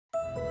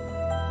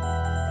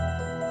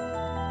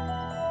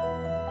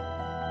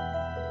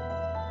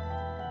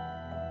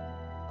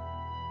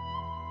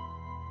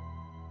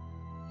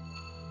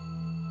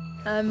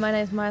My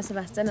name's Maya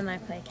Sebastian and I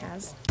play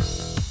Kaz.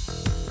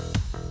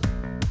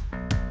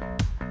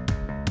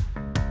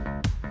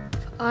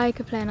 I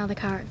could play another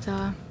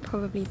character,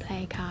 probably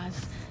play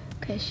Kaz,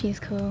 because she's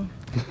cool.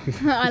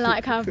 I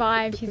like her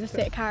vibe, she's a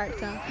sick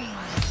character.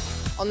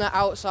 On the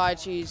outside,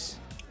 she's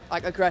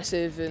like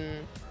aggressive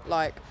and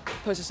like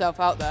puts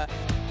herself out there.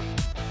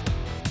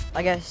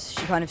 I guess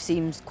she kind of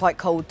seems quite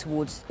cold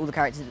towards all the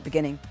characters at the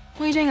beginning.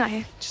 What are you doing out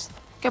here? Just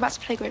go back to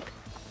playgroup.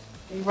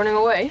 Are you running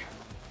away?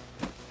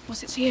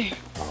 What's it to you?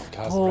 Oh,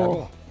 Kaz the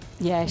rebel.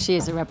 Yeah, she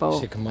is a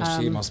rebel.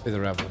 She must be the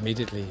rebel.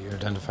 Immediately you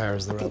identify her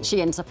as the rebel.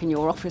 She ends up in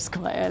your office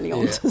quite early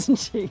on, doesn't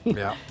she?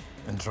 Yeah,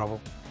 in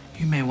trouble.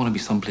 You may want to be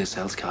someplace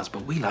else, Kaz,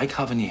 but we like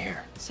having you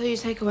here. So you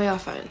take away our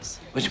phones?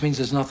 Which means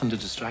there's nothing to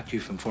distract you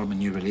from forming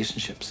new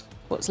relationships.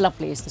 What's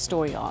lovely is the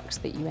story arcs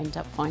that you end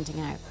up finding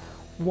out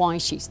why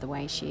she's the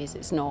way she is.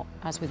 It's not,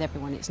 as with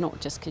everyone, it's not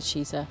just because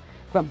she's a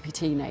grumpy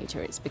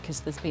teenager, it's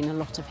because there's been a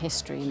lot of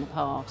history in the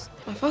past.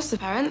 My foster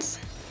parents,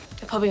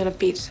 they're probably on a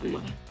beach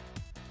somewhere.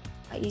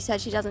 Like you said,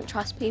 she doesn't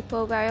trust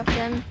people very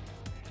often.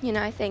 You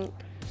know, I think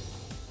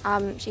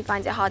she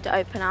finds it hard to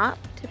open up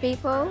to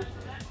people.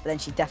 But then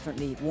she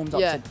definitely warms up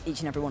to each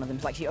and every one of them.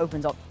 It's like she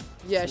opens up.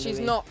 Yeah, she's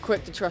not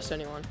quick to trust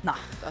anyone. Nah,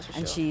 that's for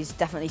and sure. she's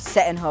definitely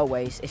set in her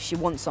ways. If she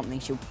wants something,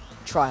 she'll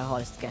try her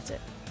hardest to get it.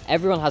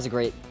 Everyone has a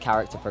great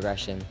character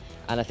progression,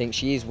 and I think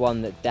she is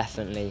one that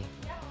definitely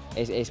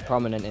is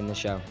prominent in the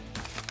show.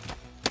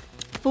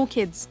 4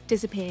 kids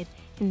disappeared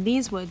in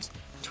these woods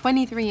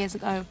 23 years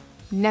ago,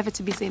 never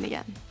to be seen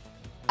again.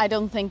 I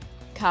don't think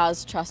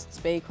Kaz trusts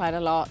B quite a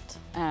lot,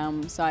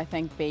 so I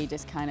think B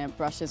just kind of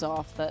brushes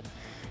off that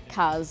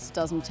Kaz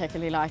doesn't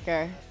particularly like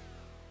her.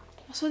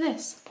 What's with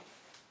this?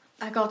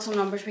 I got some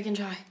numbers we can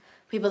try.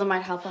 People that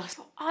might help us.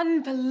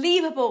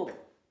 Unbelievable!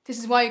 This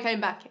is why you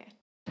came back here.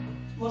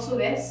 What's with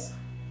this?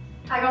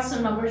 I got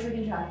some numbers we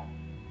can try.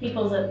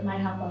 People that might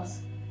help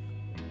us.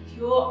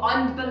 You're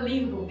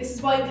unbelievable. This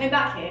is why you came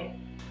back here.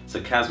 So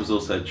Kaz was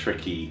also a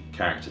tricky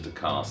character to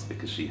cast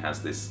because she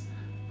has this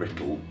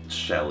brittle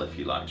shell, if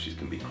you like. She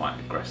can be quite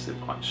aggressive,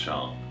 quite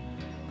sharp,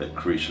 but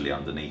crucially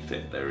underneath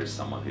it there is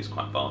someone who's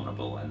quite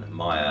vulnerable, and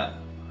Maya,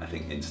 I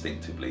think,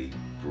 instinctively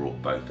brought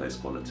both those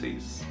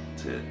qualities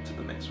to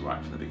the mix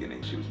right from the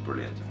beginning. She was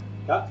brilliant.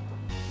 Cut.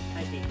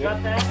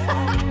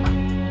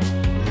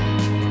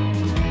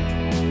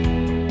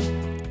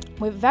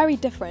 We're very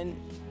different,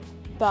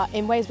 but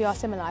in ways we are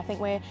similar. I think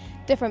we're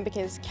different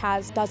because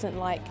Kaz doesn't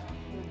like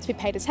to be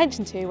paid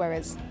attention to,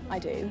 whereas I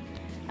do.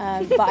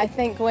 But I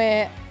think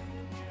we're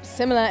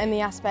similar in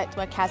the aspect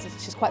where Kaz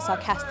is she's quite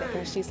sarcastic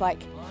and she's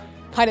like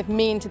kind of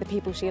mean to the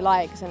people she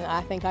likes, and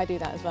I think I do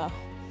that as well.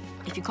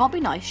 If you can't be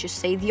nice, just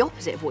say the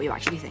opposite of what you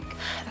actually think.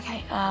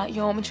 Okay,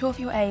 you're mature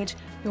for your age,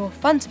 you're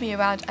fun to be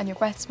around, and your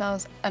breath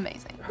smells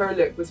amazing. Her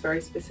look was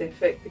very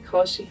specific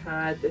because she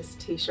had this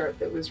t-shirt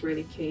that was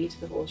really key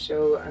to the whole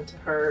show and to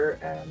her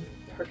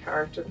her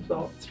character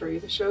plot through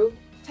the show.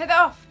 Take that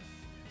off!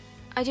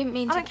 I didn't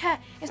mean to. I don't care,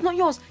 it's not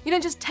yours. You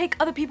don't just take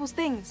other people's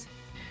things.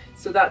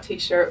 So that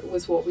t-shirt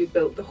was what we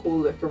built the whole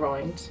look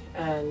around,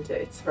 and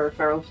it's her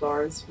Feral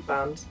Flowers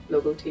band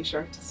logo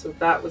t-shirt. So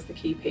that was the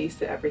key piece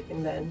that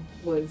everything then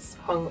was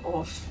hung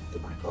off the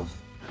back of.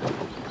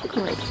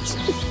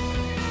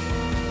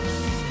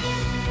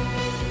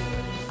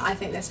 I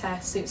think this hair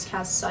suits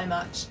Kaz so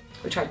much.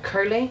 We tried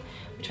curly,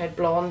 we tried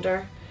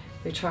blonder,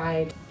 we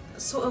tried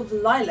sort of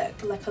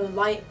lilac, like a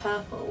light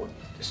purple.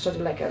 Sort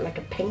of like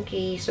a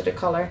pinky sort of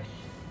colour.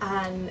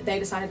 And they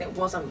decided it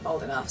wasn't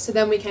bold enough. So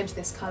then we came to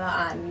this colour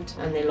and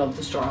they loved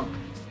the strong.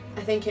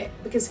 I think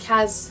because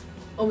Kaz,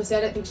 honestly,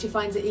 I don't think she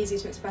finds it easy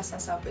to express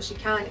herself, but she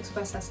can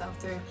express herself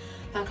through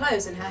her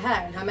clothes and her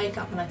hair and her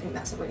makeup, and I think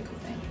that's a really cool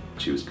thing.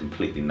 She was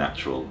completely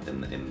natural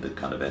in the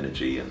kind of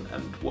energy and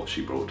what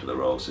she brought to the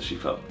role, so she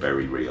felt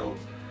very real.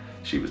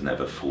 She was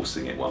never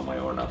forcing it one way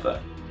or another.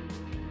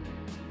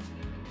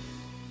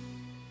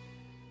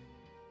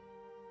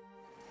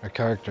 Her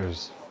character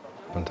is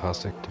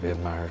fantastic to be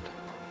admired.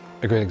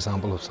 A great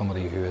example of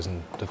somebody who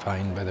isn't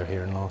defined by their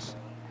hearing loss.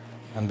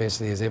 And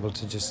basically is able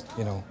to just,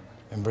 you know,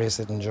 embrace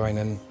it and join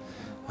in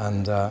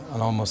and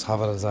almost have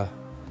it as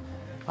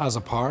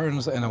a power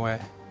in a way.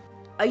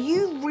 Are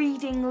you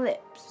reading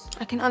lips?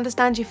 I can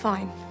understand you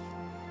fine.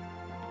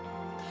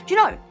 Do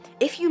you know,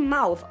 if you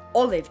mouth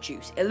olive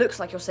juice, it looks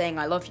like you're saying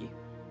I love you.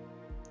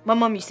 My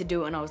mum used to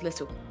do it when I was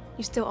little.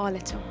 You still are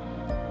little.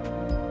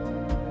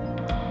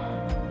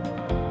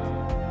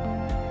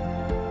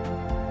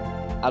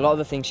 A lot of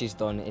the things she's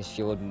done is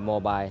fueled more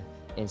by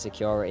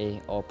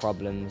insecurity or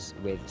problems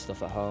with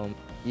stuff at home.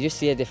 You just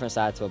see a different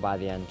side to her by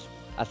the end.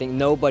 I think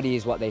nobody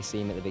is what they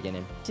seem at the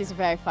beginning. She's a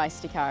very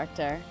feisty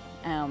character.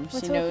 We're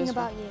talking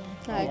about you.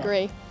 I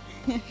agree.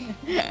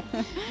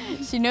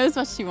 She knows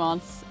what she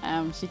wants,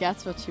 she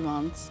gets what she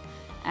wants.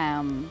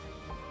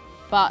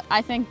 But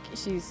I think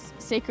she's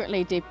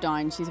secretly, deep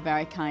down, she's a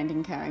very kind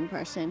and caring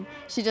person.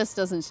 She just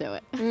doesn't show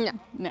it. No.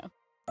 No.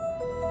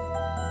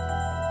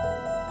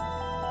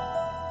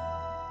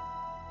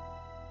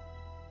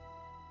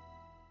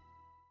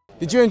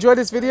 Did you enjoy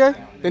this video?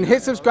 Then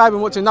hit subscribe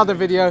and watch another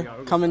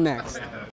video coming next.